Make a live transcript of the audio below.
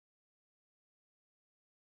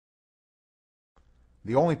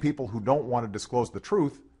The only people who don't want to disclose the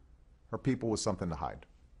truth are people with something to hide.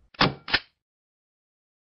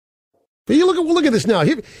 But you look at this now.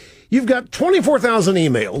 You've got 24,000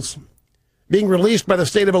 emails being released by the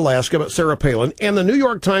state of Alaska about Sarah Palin, and the New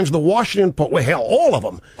York Times, the Washington Post, well, hell, all of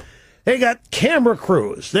them. They got camera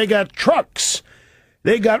crews. They got trucks.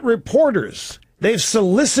 They got reporters. They've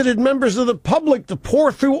solicited members of the public to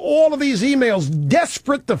pour through all of these emails,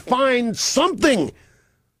 desperate to find something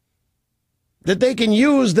that they can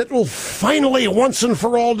use that will finally, once and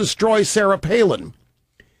for all, destroy Sarah Palin.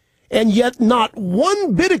 And yet not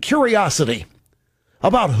one bit of curiosity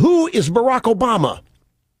about who is Barack Obama.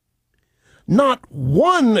 Not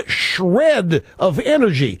one shred of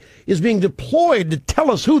energy is being deployed to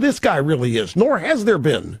tell us who this guy really is, nor has there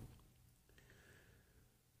been.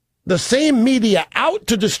 The same media out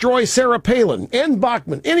to destroy Sarah Palin and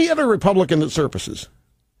Bachmann, any other Republican that surfaces.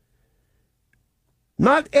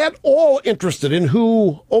 Not at all interested in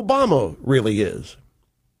who Obama really is.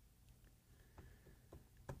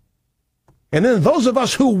 And then those of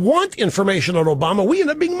us who want information on Obama, we end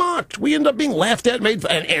up being mocked. We end up being laughed at, made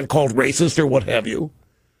and called racist or what have you.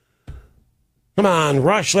 Come on,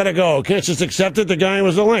 Rush, let it go. Can't just accept it. The guy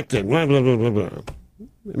was elected. Blah, blah, blah, blah, blah.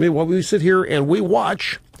 I mean, while we sit here and we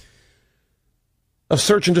watch a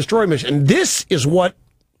search and destroy mission, and this is what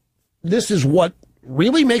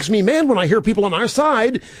really makes me mad when I hear people on our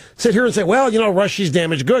side sit here and say, well, you know, Rush, she's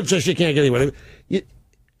damaged goods, so she can't get anywhere.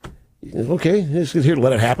 Okay, just here to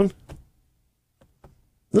let it happen.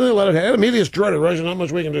 Let it happen. The media's trying to rush, and not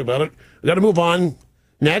much we can do about it. We got to move on.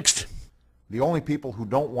 Next. The only people who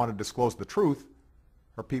don't want to disclose the truth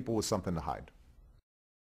are people with something to hide.